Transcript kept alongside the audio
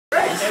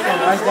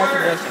Rice Daddy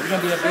Production. We're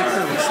gonna be a big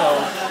crew. So,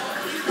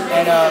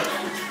 and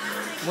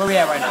where we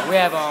at right now? We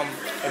have a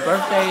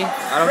birthday.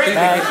 I don't think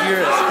they can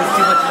hear us because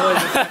too much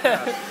noise.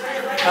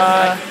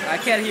 I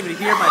can't even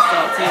hear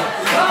myself too.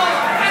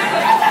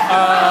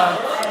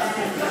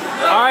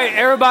 All right,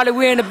 everybody,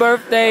 we're in the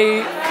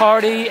birthday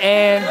party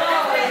and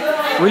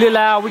really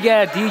loud. We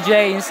got a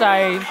DJ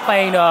inside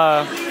playing. We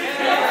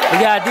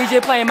got a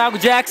DJ playing Michael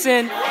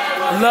Jackson.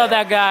 Love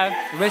that guy.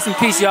 Rest in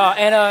peace, y'all.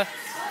 And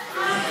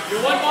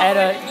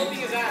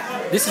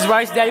this is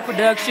Rice Daddy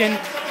Production.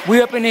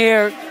 We up in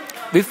here,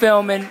 we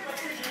filming,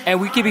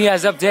 and we keeping you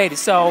guys updated.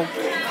 So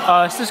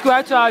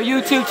subscribe to our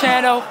YouTube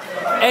channel.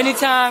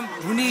 Anytime,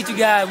 we need you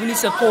guys. We need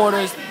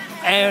supporters.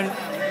 And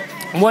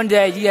one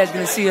day, you guys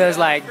gonna see us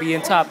like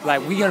being top.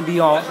 Like we gonna be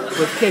on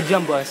with Kid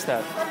Jumbo and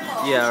stuff.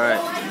 Yeah, right.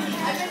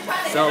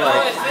 So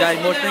like, got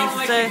any more things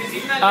to say?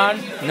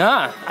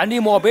 Nah. I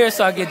need more beer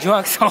so I get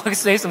drunk so I can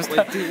say some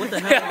stuff. Wait, dude, what the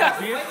hell? You got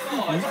beer?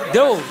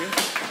 Dude,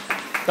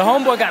 the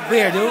homeboy got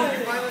beer, dude.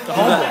 The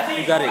homeboy.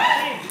 You got it.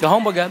 The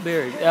homeboy got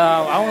beer. I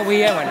don't know where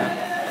he at right now.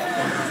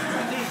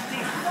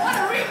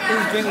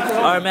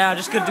 Alright, man, I'm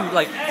just gonna do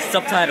like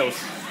subtitles.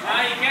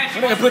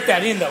 We're gonna put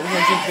that in though. We're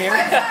gonna drink beer.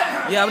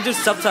 Yeah, I'm gonna do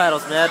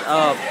subtitles, man.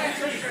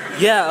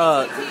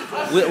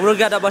 We don't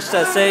got that much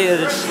to say.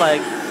 It's just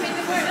like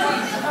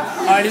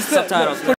Alright, it's subtitles.